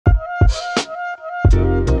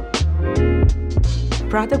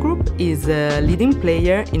Prada Group is a leading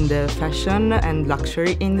player in the fashion and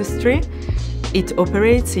luxury industry. It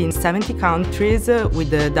operates in 70 countries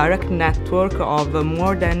with a direct network of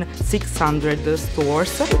more than 600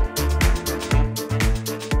 stores.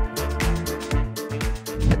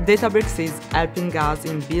 Databricks is helping us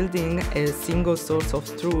in building a single source of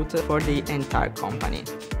truth for the entire company.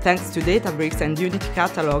 Thanks to Databricks and Unity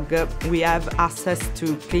Catalog, we have access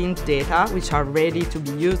to clean data which are ready to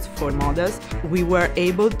be used for models. We were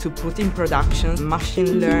able to put in production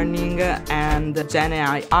machine learning and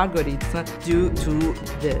GenAI algorithms due to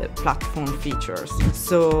the platform features.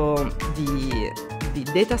 So the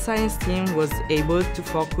data science team was able to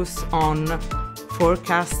focus on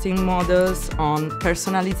forecasting models, on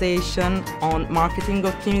personalization, on marketing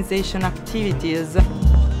optimization activities.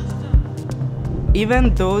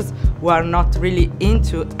 Even those who are not really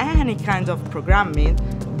into any kind of programming,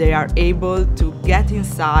 they are able to get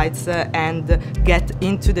insights and get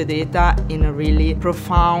into the data in a really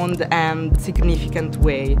profound and significant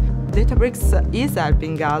way. Databricks is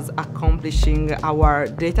helping us accomplishing our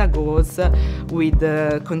data goals with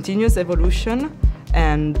continuous evolution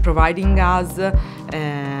and providing us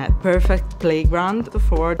a perfect playground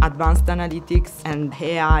for advanced analytics and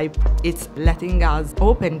AI. It's letting us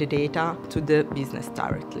open the data to the business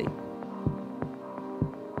directly.